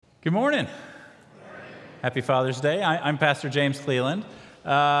Good morning. Happy Father's Day. I'm Pastor James Cleland,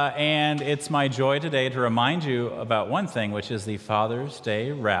 and it's my joy today to remind you about one thing, which is the Father's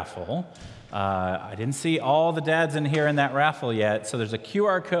Day raffle. I didn't see all the dads in here in that raffle yet, so there's a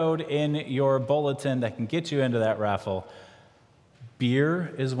QR code in your bulletin that can get you into that raffle.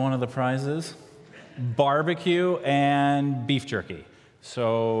 Beer is one of the prizes, barbecue, and beef jerky.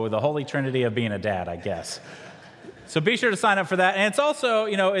 So the holy trinity of being a dad, I guess. So be sure to sign up for that. And it's also,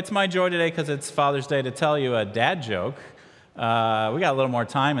 it's my joy today because it's Father's Day to tell you a dad joke. We got a little more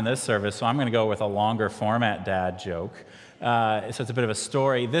time in this service, so I'm going to go with a longer format dad joke. So it's a bit of a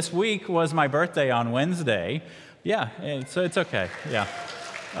story. This week was my birthday on Wednesday. Yeah, so it's okay. Yeah.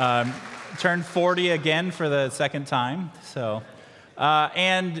 Turned 40 again for the second time. So,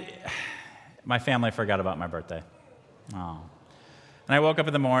 and my family forgot about my birthday. Oh. And I woke up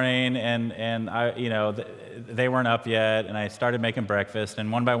in the morning, and I, they weren't up yet, and I started making breakfast,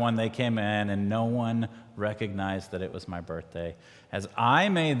 and one by one they came in, and no one recognized that it was my birthday. As I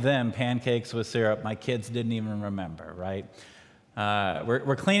made them pancakes with syrup, my kids didn't even remember, right?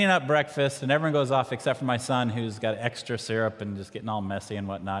 We're cleaning up breakfast, and everyone goes off except for my son, who's got extra syrup and just getting all messy and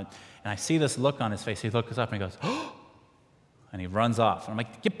whatnot. And I see this look on his face. He looks up and he goes, "Oh!" And he runs off. And I'm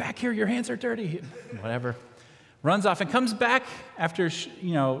like, "Get back here, your hands are dirty." Whatever. Runs off and comes back after,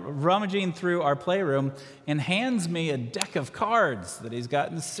 rummaging through our playroom and hands me a deck of cards that he's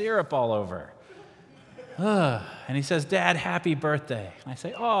gotten syrup all over. And he says, "Dad, happy birthday." And I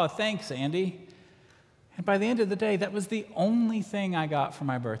say, "Oh, thanks, Andy." And by the end of the day, that was the only thing I got for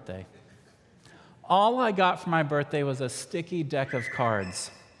my birthday. All I got for my birthday was a sticky deck of cards.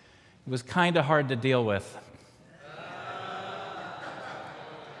 It was kind of hard to deal with.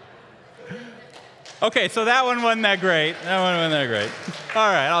 Okay, so that one wasn't that great. All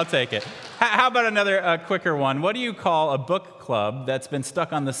right, I'll take it. How about another quicker one? What do you call a book club that's been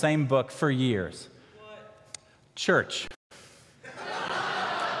stuck on the same book for years? What? Church.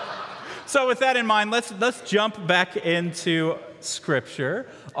 So with that in mind, let's jump back into Scripture,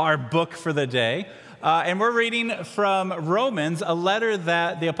 our book for the day. And we're reading from Romans, a letter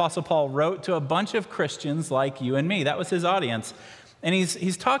that the Apostle Paul wrote to a bunch of Christians like you and me. That was his audience. And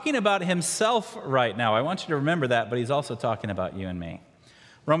he's talking about himself right now. I want you to remember that, but he's also talking about you and me.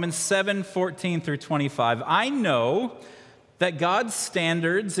 Romans 7:14 through 25. I know that God's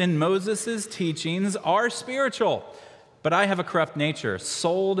standards in Moses' teachings are spiritual, but I have a corrupt nature,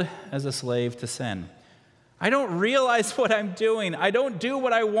 sold as a slave to sin. I don't realize what I'm doing. I don't do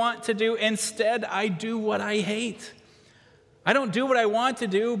what I want to do. Instead, I do what I hate. I don't do what I want to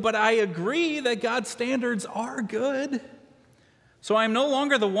do, but I agree that God's standards are good. So I am no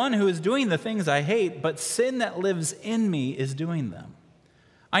longer the one who is doing the things I hate, but sin that lives in me is doing them.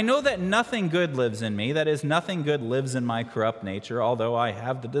 I know that nothing good lives in me, that is, nothing good lives in my corrupt nature. Although I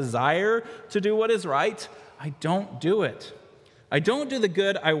have the desire to do what is right, I don't do it. I don't do the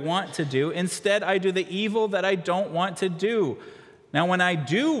good I want to do. Instead, I do the evil that I don't want to do. Now, when I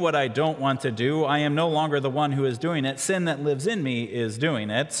do what I don't want to do, I am no longer the one who is doing it. Sin that lives in me is doing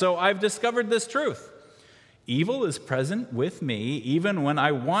it. So I've discovered this truth. Evil is present with me even when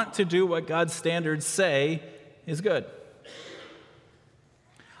I want to do what God's standards say is good.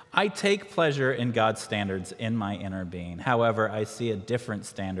 I take pleasure in God's standards in my inner being. However, I see a different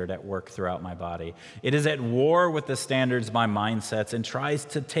standard at work throughout my body. It is at war with the standards my mind sets and tries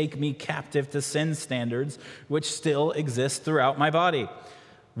to take me captive to sin standards which still exist throughout my body.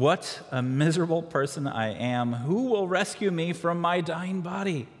 What a miserable person I am. Who will rescue me from my dying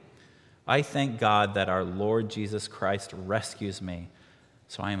body? I thank God that our Lord Jesus Christ rescues me.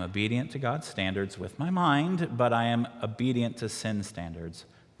 So I am obedient to God's standards with my mind, but I am obedient to sin standards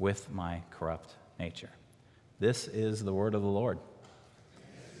with my corrupt nature. This is the word of the Lord.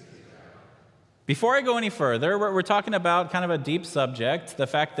 Before I go any further, we're talking about kind of a deep subject, the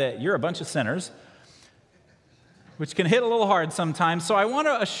fact that you're a bunch of sinners, which can hit a little hard sometimes. So I want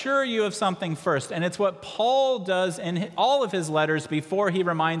to assure you of something first, and it's what Paul does in all of his letters before he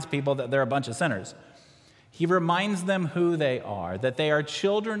reminds people that they're a bunch of sinners. He reminds them who they are, that they are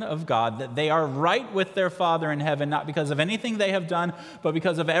children of God, that they are right with their Father in heaven, not because of anything they have done, but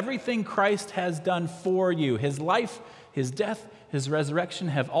because of everything Christ has done for you. His life, his death, his resurrection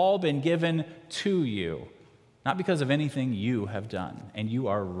have all been given to you, not because of anything you have done, and you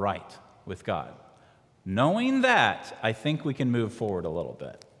are right with God. Knowing that, I think we can move forward a little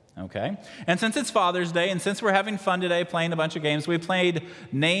bit, okay? And since it's Father's Day, and since we're having fun today playing a bunch of games, we played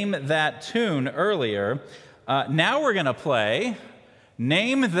Name That Tune earlier. Now we're going to play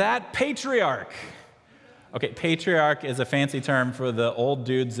Name That Patriarch. Okay, patriarch is a fancy term for the old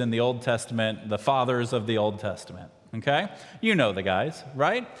dudes in the Old Testament, the fathers of the Old Testament. Okay? You know the guys,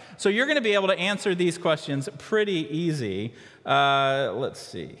 right? So you're going to be able to answer these questions pretty easy. Let's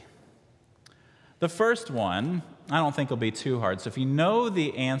see. The first one, I don't think will be too hard. So if you know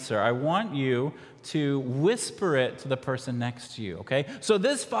the answer, I want you to whisper it to the person next to you, okay? So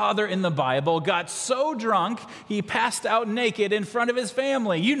this father in the Bible got so drunk, he passed out naked in front of his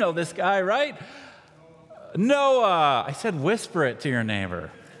family. You know this guy, right? Noah. I said whisper it to your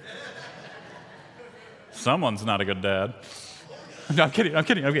neighbor. Someone's not a good dad. No, I'm kidding.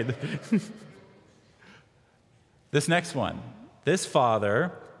 Okay. This next one. This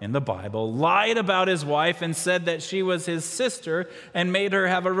father in the Bible lied about his wife and said that she was his sister and made her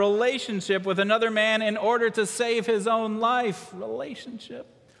have a relationship with another man in order to save his own life. Relationship.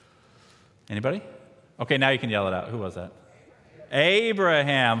 Anybody? Okay, now you can yell it out. Who was that?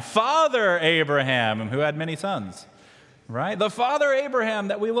 Abraham. Father Abraham, who had many sons. Right? The father Abraham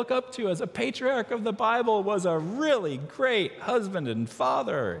that we look up to as a patriarch of the Bible was a really great husband and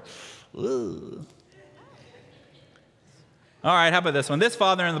father. Ugh. All right, how about this one? This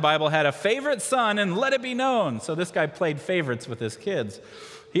father in the Bible had a favorite son, and let it be known. So this guy played favorites with his kids.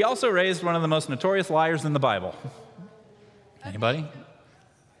 He also raised one of the most notorious liars in the Bible. Anybody?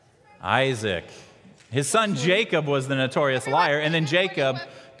 Isaac. His son Jacob was the notorious liar, and then Jacob,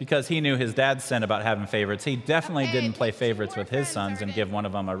 because he knew his dad's sin about having favorites, he definitely didn't play favorites with his sons and give one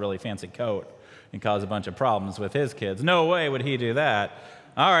of them a really fancy coat and cause a bunch of problems with his kids. No way would he do that.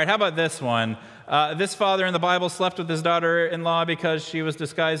 All right, how about this one? This father in the Bible slept with his daughter-in-law because she was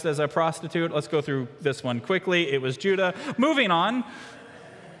disguised as a prostitute. Let's go through this one quickly. It was Judah. Moving on.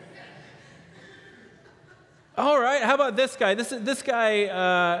 All right, how about this guy? This guy,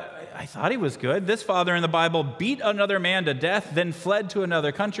 I thought he was good. This father in the Bible beat another man to death, then fled to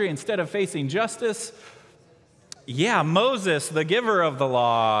another country instead of facing justice. Yeah, Moses, the giver of the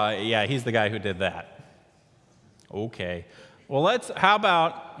law. Yeah, he's the guy who did that. Okay. Well, how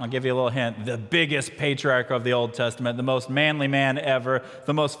about, I'll give you a little hint, the biggest patriarch of the Old Testament, the most manly man ever,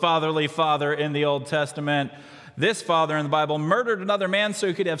 the most fatherly father in the Old Testament. This father in the Bible murdered another man so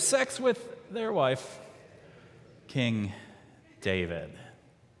he could have sex with their wife, King David.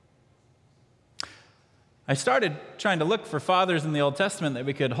 I started trying to look for fathers in the Old Testament that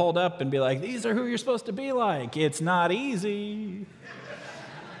we could hold up and be like, these are who you're supposed to be like. It's not easy.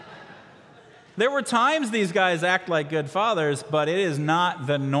 There were times these guys act like good fathers, but it is not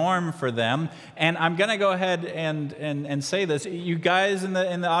the norm for them. And I'm going to go ahead and say this. You guys in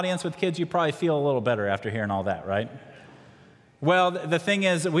the audience with kids, you probably feel a little better after hearing all that, right? Well, the thing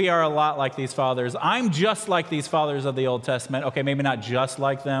is, we are a lot like these fathers. I'm just like these fathers of the Old Testament. Okay, maybe not just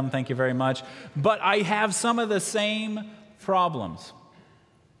like them, thank you very much. But I have some of the same problems.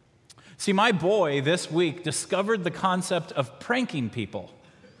 See, my boy this week discovered the concept of pranking people.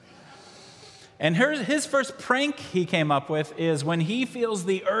 And his first prank he came up with is when he feels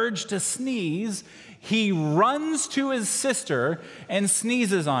the urge to sneeze, he runs to his sister and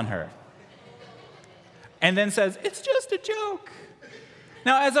sneezes on her. And then says, it's just a joke.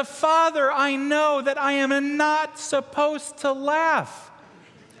 Now, as a father, I know that I am not supposed to laugh.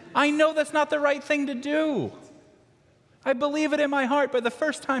 I know that's not the right thing to do. I believe it in my heart, but the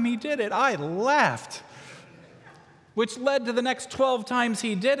first time he did it, I laughed, which led to the next 12 times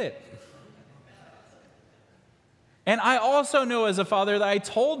he did it. And I also know as a father that I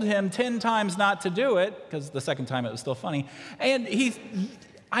told him 10 times not to do it, because the second time it was still funny. And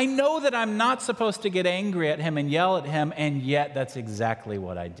I know that I'm not supposed to get angry at him and yell at him, and yet that's exactly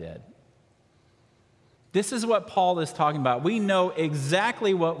what I did. This is what Paul is talking about. We know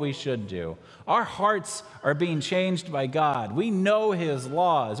exactly what we should do. Our hearts are being changed by God. We know his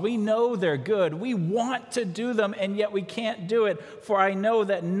laws. We know they're good. We want to do them, and yet we can't do it. For I know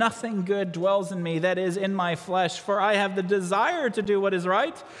that nothing good dwells in me, that is, in my flesh. For I have the desire to do what is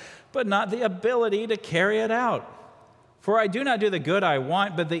right, but not the ability to carry it out. For I do not do the good I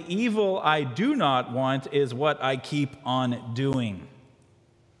want, but the evil I do not want is what I keep on doing.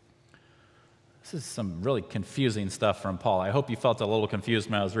 This is some really confusing stuff from Paul. I hope you felt a little confused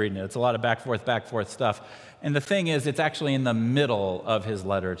when I was reading it. It's a lot of back forth stuff. And the thing is, it's actually in the middle of his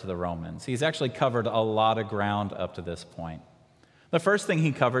letter to the Romans. He's actually covered a lot of ground up to this point. The first thing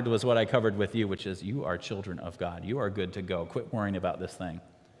he covered was what I covered with you, which is you are children of God. You are good to go. Quit worrying about this thing.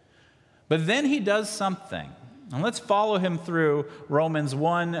 But then he does something. And let's follow him through Romans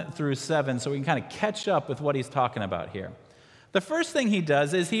 1 through 7 so we can kind of catch up with what he's talking about here. The first thing he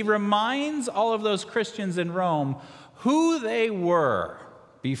does is he reminds all of those Christians in Rome who they were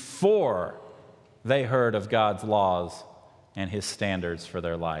before they heard of God's laws and his standards for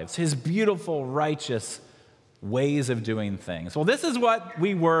their lives, his beautiful, righteous ways of doing things. Well, this is what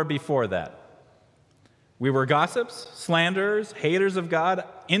we were before that. We were gossips, slanderers, haters of God,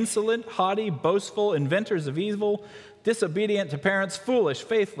 insolent, haughty, boastful, inventors of evil, disobedient to parents, foolish,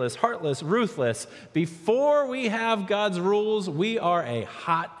 faithless, heartless, ruthless. Before we have God's rules, we are a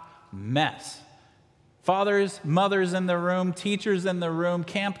hot mess. Fathers, mothers in the room, teachers in the room,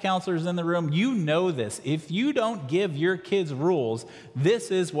 camp counselors in the room, you know this. If you don't give your kids rules,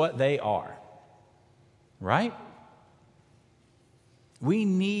 this is what they are. Right? We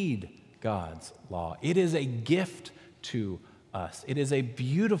need God's law. It is a gift to us. It is a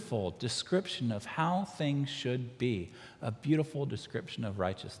beautiful description of how things should be, a beautiful description of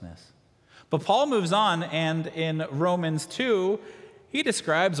righteousness. But Paul moves on, and in Romans 2, he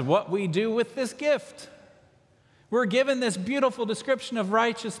describes what we do with this gift. We're given this beautiful description of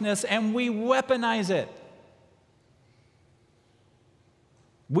righteousness, and we weaponize it.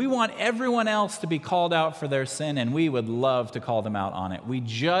 We want everyone else to be called out for their sin, and we would love to call them out on it. We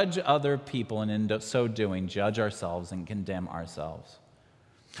judge other people, and in so doing, judge ourselves and condemn ourselves.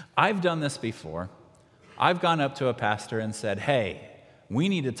 I've done this before. I've gone up to a pastor and said, hey, we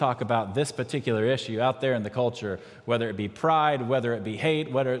need to talk about this particular issue out there in the culture, whether it be pride, whether it be hate,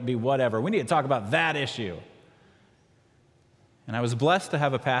 whether it be whatever. We need to talk about that issue. And I was blessed to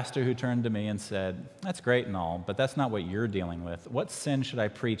have a pastor who turned to me and said, that's great and all, but that's not what you're dealing with. What sin should I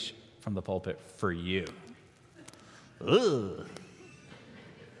preach from the pulpit for you? Ugh.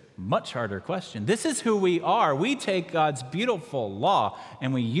 Much harder question. This is who we are. We take God's beautiful law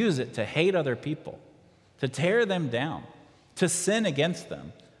and we use it to hate other people, to tear them down, to sin against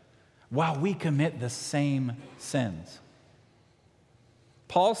them, while we commit the same sins.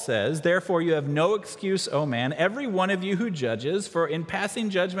 Paul says, therefore you have no excuse, O man, every one of you who judges, for in passing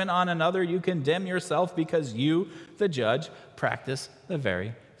judgment on another you condemn yourself, because you, the judge, practice the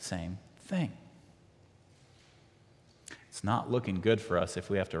very same thing. It's not looking good for us if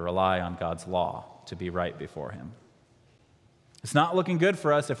we have to rely on God's law to be right before him. It's not looking good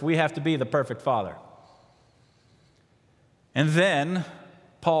for us if we have to be the perfect father. And then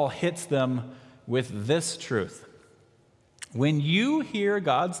Paul hits them with this truth. When you hear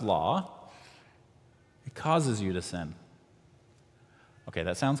God's law, it causes you to sin. Okay,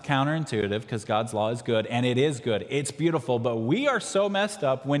 that sounds counterintuitive because God's law is good, and it is good. It's beautiful, but we are so messed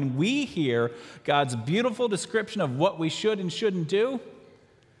up when we hear God's beautiful description of what we should and shouldn't do,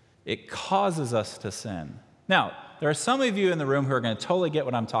 it causes us to sin. Now, there are some of you in the room who are going to totally get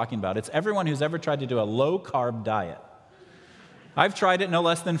what I'm talking about. It's everyone who's ever tried to do a low-carb diet. I've tried it no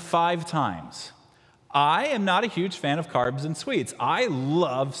less than 5 times. I am not a huge fan of carbs and sweets. I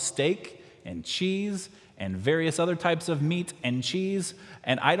love steak and cheese and various other types of meat and cheese,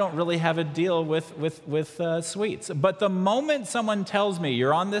 and I don't really have a deal with sweets. But the moment someone tells me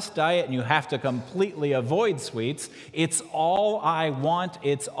you're on this diet and you have to completely avoid sweets, it's all I want,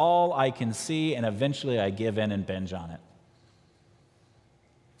 it's all I can see, and eventually I give in and binge on it.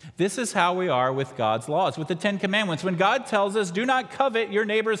 This is how we are with God's laws, with the 10 Commandments. When God tells us, do not covet your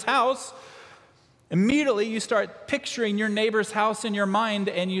neighbor's house, immediately you start picturing your neighbor's house in your mind,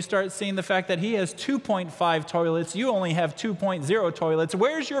 and you start seeing the fact that he has 2.5 toilets, you only have 2.0 toilets.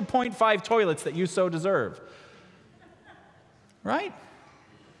 Where's your 0.5 toilets that you so deserve? Right?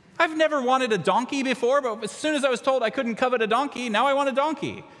 I've never wanted a donkey before, but as soon as I was told I couldn't covet a donkey, now I want a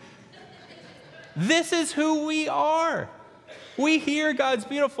donkey. This is who we are. We hear God's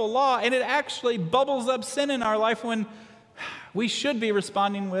beautiful law, and it actually bubbles up sin in our life when we should be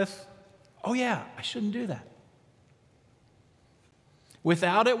responding with, oh yeah, I shouldn't do that.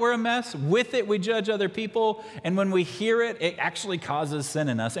 Without it, we're a mess. With it, we judge other people. And when we hear it, it actually causes sin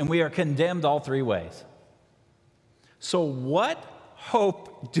in us, and we are condemned all 3 ways. So what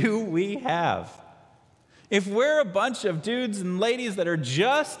hope do we have? If we're a bunch of dudes and ladies that are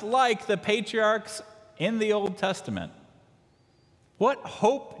just like the patriarchs in the Old Testament, what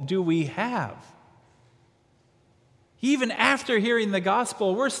hope do we have? Even after hearing the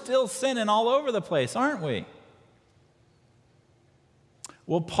gospel, we're still sinning all over the place, aren't we?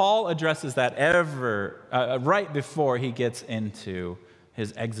 Well, Paul addresses that right before he gets into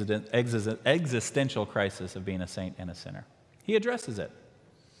his existential crisis of being a saint and a sinner. He addresses it.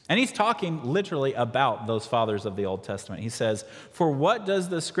 And he's talking literally about those fathers of the Old Testament. He says, for what does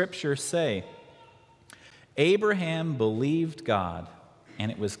the scripture say? Abraham believed God, and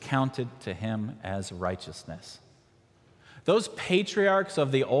it was counted to him as righteousness. Those patriarchs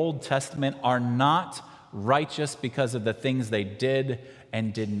of the Old Testament are not righteous because of the things they did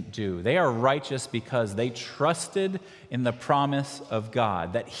and didn't do. They are righteous because they trusted in the promise of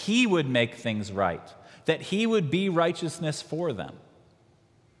God, that he would make things right, that he would be righteousness for them.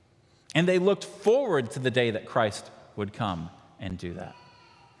 And they looked forward to the day that Christ would come and do that.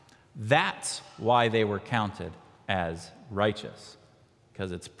 That's why they were counted as righteous,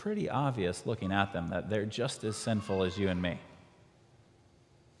 because it's pretty obvious looking at them that they're just as sinful as you and me.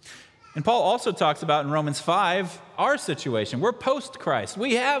 And Paul also talks about in Romans 5 our situation. We're post-Christ.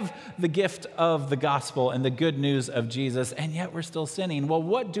 We have the gift of the gospel and the good news of Jesus, and yet we're still sinning. Well,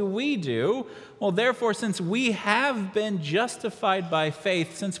 what do we do? Well, therefore, since we have been justified by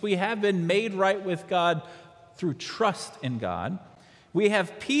faith, since we have been made right with God through trust in God, we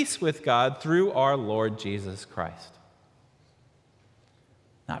have peace with God through our Lord Jesus Christ.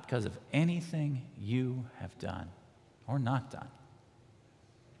 Not because of anything you have done or not done.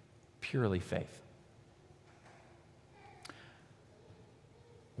 Purely faith.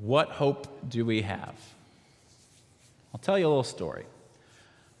 What hope do we have? I'll tell you a little story.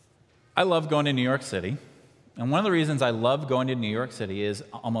 I love going to New York City, and one of the reasons I love going to New York City is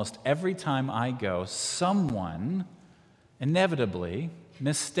almost every time I go, someone inevitably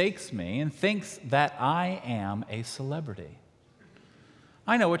mistakes me and thinks that I am a celebrity.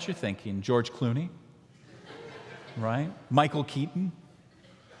 I know what you're thinking. George Clooney, right? Michael Keaton.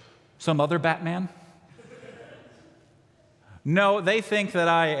 Some other Batman? No, they think that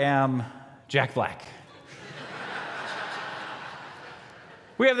I am Jack Black.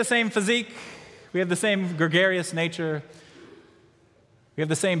 We have the same physique. We have the same gregarious nature. We have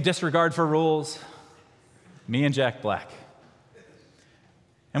the same disregard for rules. Me and Jack Black.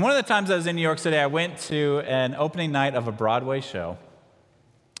 And one of the times I was in New York City, I went to an opening night of a Broadway show.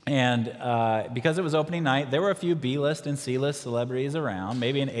 And because it was opening night, there were a few B-list and C-list celebrities around,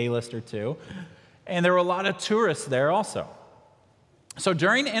 maybe an A-list or two. And there were a lot of tourists there also. So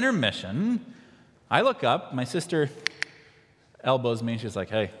during intermission, I look up, my sister elbows me, and she's like,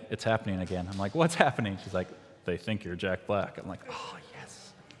 "Hey, it's happening again." I'm like, "What's happening?" She's like, "They think you're Jack Black." I'm like, "Oh,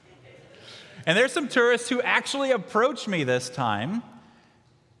 yes." And there's some tourists who actually approached me this time,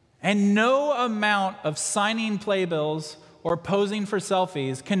 and no amount of signing playbills or posing for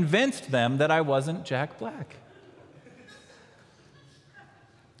selfies convinced them that I wasn't Jack Black.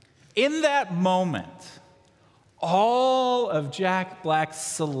 In that moment, all of Jack Black's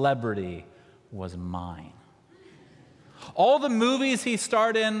celebrity was mine. All the movies he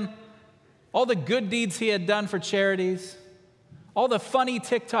starred in, all the good deeds he had done for charities, all the funny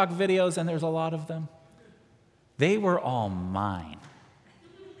TikTok videos, and there's a lot of them, they were all mine.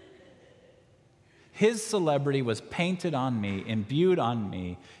 His celebrity was painted on me, imbued on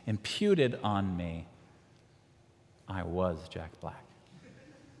me, imputed on me. I was Jack Black.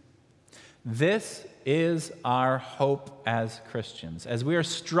 This is our hope as Christians. As we are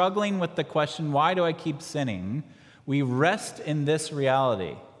struggling with the question, why do I keep sinning? We rest in this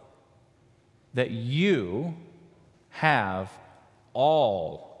reality that you have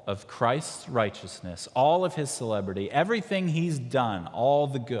all of Christ's righteousness, all of his celebrity, everything he's done, all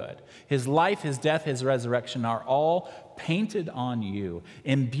the good. His life, his death, his resurrection are all painted on you,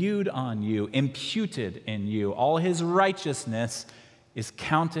 imbued on you, imputed in you. All his righteousness is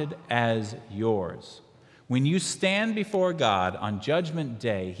counted as yours. When you stand before God on Judgment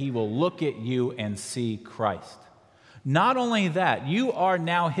Day, he will look at you and see Christ. Not only that, you are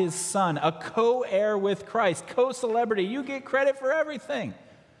now his son, a co-heir with Christ, co-celebrity. You get credit for everything.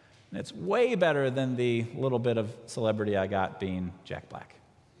 And it's way better than the little bit of celebrity I got being Jack Black.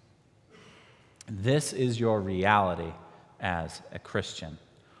 This is your reality as a Christian.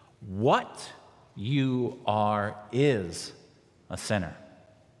 What you are is a sinner.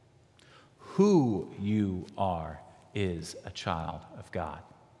 Who you are is a child of God.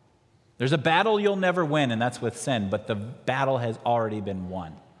 There's a battle you'll never win, and that's with sin, but the battle has already been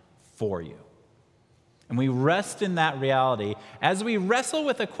won for you. And we rest in that reality as we wrestle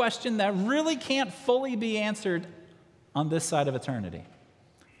with a question that really can't fully be answered on this side of eternity.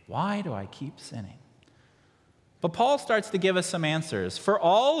 Why do I keep sinning? But Paul starts to give us some answers. For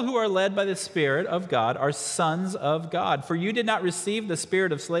all who are led by the Spirit of God are sons of God. For you did not receive the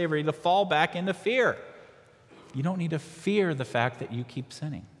spirit of slavery to fall back into fear. You don't need to fear the fact that you keep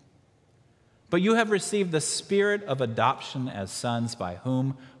sinning. But you have received the spirit of adoption as sons, by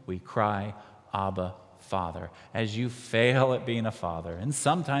whom we cry, Abba, Father. As you fail at being a father, and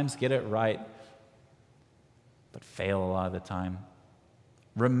sometimes get it right, but fail a lot of the time,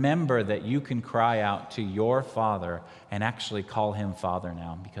 remember that you can cry out to your Father and actually call him Father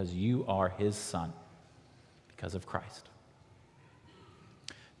now, because you are his son because of Christ.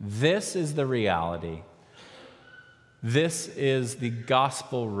 This is the reality. This is the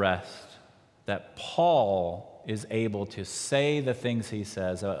gospel rest that Paul is able to say the things he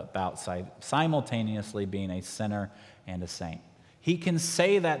says about simultaneously being a sinner and a saint. He can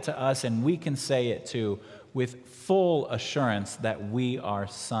say that to us, and we can say it too, with full assurance that we are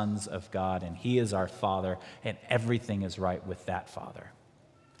sons of God, and He is our Father, and everything is right with that Father.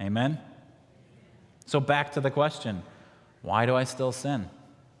 Amen? So back to the question, why do I still sin?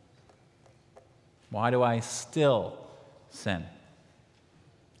 Why do I still sin?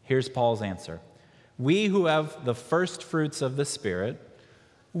 Here's Paul's answer. We who have the first fruits of the Spirit,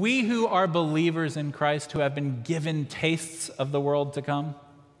 we who are believers in Christ, who have been given tastes of the world to come,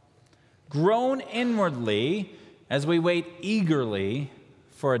 groan inwardly as we wait eagerly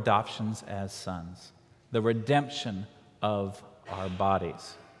for adoptions as sons, the redemption of our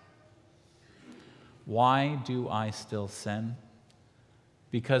bodies. Why do I still sin?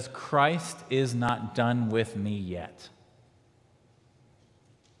 Because Christ is not done with me yet.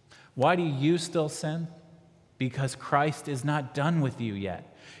 Why do you still sin? Because Christ is not done with you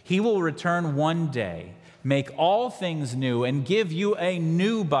yet. He will return one day, make all things new, and give you a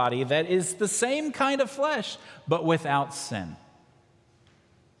new body that is the same kind of flesh, but without sin.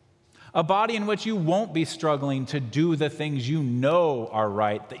 A body in which you won't be struggling to do the things you know are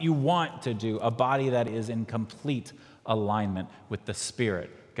right, that you want to do. A body that is in complete alignment with the Spirit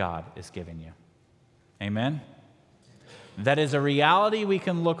God is giving you. Amen? That is a reality we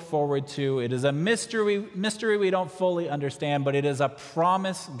can look forward to. It is a mystery we don't fully understand, but it is a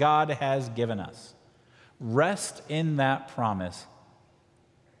promise God has given us. Rest in that promise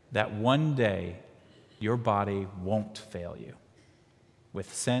that one day your body won't fail you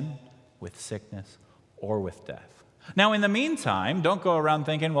with sin, with sickness, or with death. Now, in the meantime, don't go around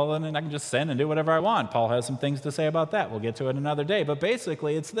thinking, well, then I can just sin and do whatever I want. Paul has some things to say about that. We'll get to it another day. But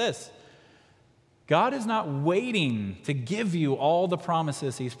basically, it's this. God is not waiting to give you all the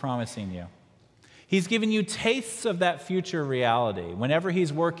promises He's promising you. He's given you tastes of that future reality whenever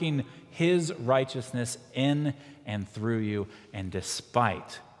He's working His righteousness in and through you and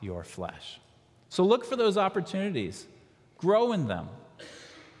despite your flesh. So look for those opportunities. Grow in them.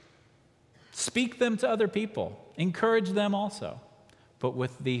 Speak them to other people. Encourage them also. But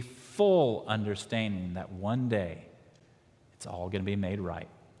with the full understanding that one day it's all going to be made right.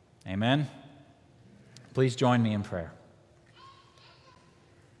 Amen? Please join me in prayer.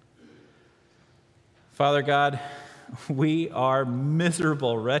 Father God, we are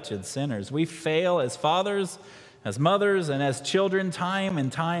miserable, wretched sinners. We fail as fathers, as mothers, and as children time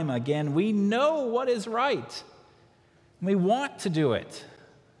and time again. We know what is right. We want to do it,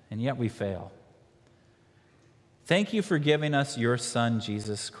 and yet we fail. Thank you for giving us your Son,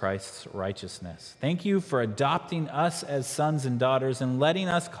 Jesus Christ's righteousness. Thank you for adopting us as sons and daughters and letting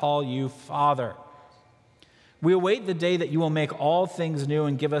us call you Father. We await the day that you will make all things new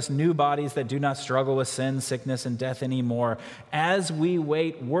and give us new bodies that do not struggle with sin, sickness, and death anymore. As we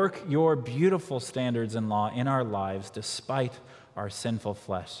wait, work your beautiful standards and law in our lives despite our sinful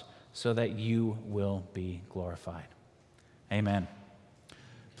flesh so that you will be glorified. Amen.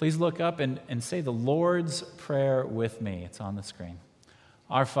 Please look up and say the Lord's Prayer with me. It's on the screen.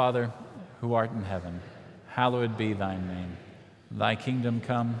 Our Father, who art in heaven, hallowed be thy name. Thy kingdom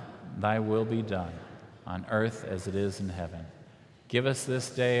come, thy will be done, on earth as it is in heaven. Give us this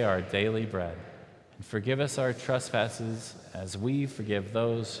day our daily bread, and forgive us our trespasses as we forgive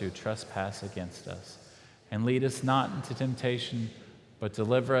those who trespass against us. And lead us not into temptation, but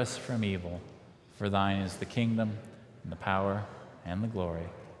deliver us from evil. For thine is the kingdom, and the power, and the glory,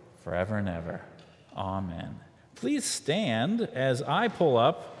 forever and ever. Amen. Please stand as I pull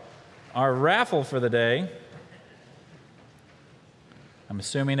up our raffle for the day. I'm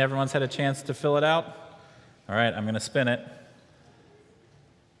assuming everyone's had a chance to fill it out. All right, I'm going to spin it.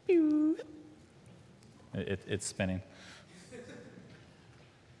 It's spinning.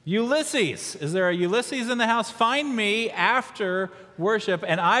 Ulysses. Is there a Ulysses in the house? Find me after worship,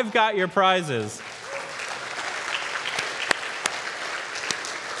 and I've got your prizes.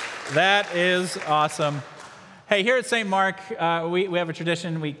 That is awesome. Hey, here at St. Mark, we have a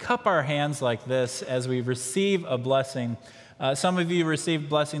tradition. We cup our hands like this as we receive a blessing. Some of you received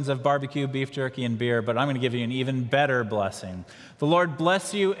blessings of barbecue, beef jerky, and beer, but I'm going to give you an even better blessing. The Lord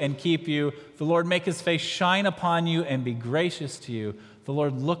bless you and keep you. The Lord make His face shine upon you and be gracious to you. The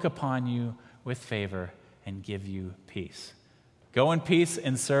Lord look upon you with favor and give you peace. Go in peace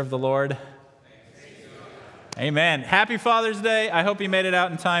and serve the Lord. Amen. Happy Father's Day. I hope you made it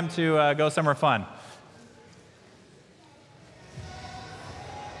out in time to go somewhere fun.